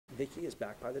Vicky is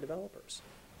backed by the developers,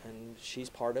 and she's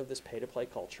part of this pay-to-play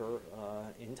culture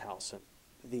in Towson.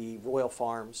 The Royal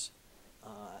Farms,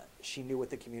 she knew what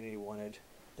the community wanted.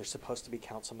 There's supposed to be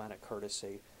councilmanic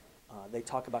courtesy. They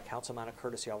talk about councilmanic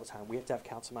courtesy all the time. We have to have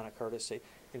councilmanic courtesy.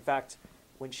 In fact,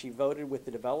 when she voted with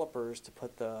the developers to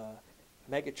put the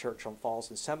mega church on Falls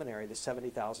and Seminary, the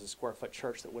 70,000 square foot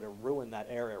church that would have ruined that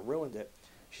area, ruined it,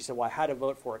 she said, well, I had to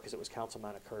vote for it because it was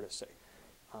councilmanic courtesy.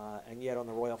 And yet on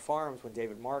the Royal Farms, when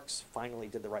David Marks finally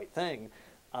did the right thing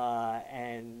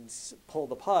and pulled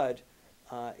the PUD,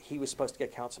 he was supposed to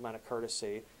get councilmanic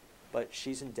courtesy, but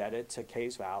she's indebted to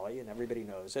Cays Valley, and everybody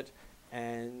knows it.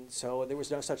 And so there was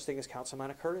no such thing as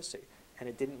councilmanic courtesy. And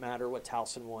it didn't matter what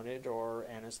Towson wanted, or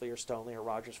Annesley, or Stoneleigh, or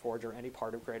Rogers Forge, or any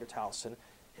part of Greater Towson.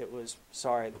 It was,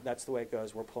 sorry, that's the way it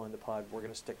goes. We're pulling the PUD. We're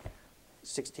going to stick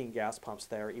 16 gas pumps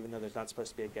there, even though there's not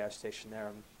supposed to be a gas station there.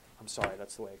 I'm sorry,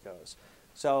 that's the way it goes.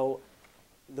 So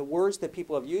the words that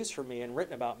people have used for me and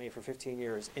written about me for 15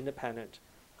 years, independent,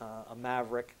 a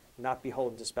maverick, not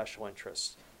beholden to special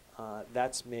interests,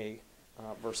 that's me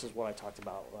versus what I talked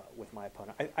about with my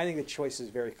opponent. I think the choice is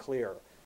very clear.